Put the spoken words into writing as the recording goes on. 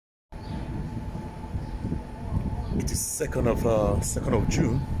It is 2nd of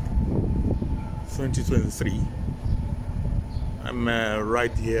June 2023. I'm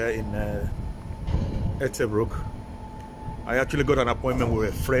right here in Etebrook. I actually got an appointment with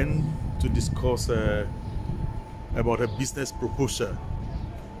a friend to discuss about a business proposal.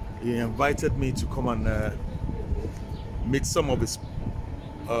 He invited me to come and meet some of his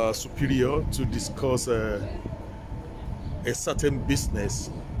superior to discuss a certain business.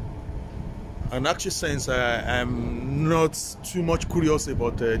 And actually, since I'm not too much curious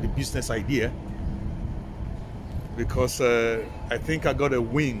about the business idea, because I think I got a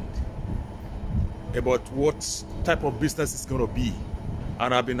wind about what type of business it's going to be.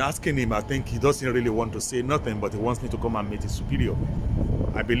 And I've been asking him. I think he doesn't really want to say nothing, but he wants me to come and meet his superior.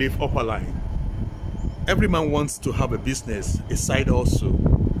 I believe upper line. Every man wants to have a business, a side also,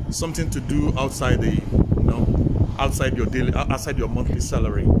 something to do outside the, outside your daily, outside your monthly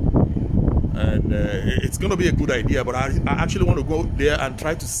salary. And it's going to be a good idea, but I actually want to go there and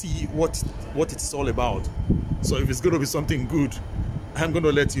try to see what it's all about. So if it's going to be something good, I'm going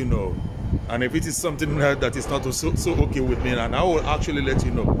to let you know. And if it is something that is not so okay with me, and I will actually let you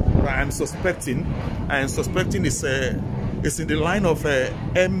know. But I'm suspecting it's in the line of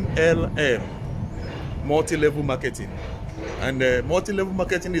MLM, multi-level marketing. And multi-level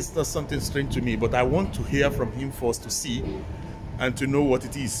marketing is not something strange to me, but I want to hear from him first to see and to know what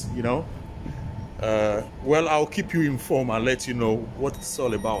it is, Well, I'll keep you informed and let you know what it's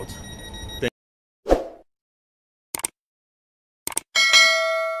all about.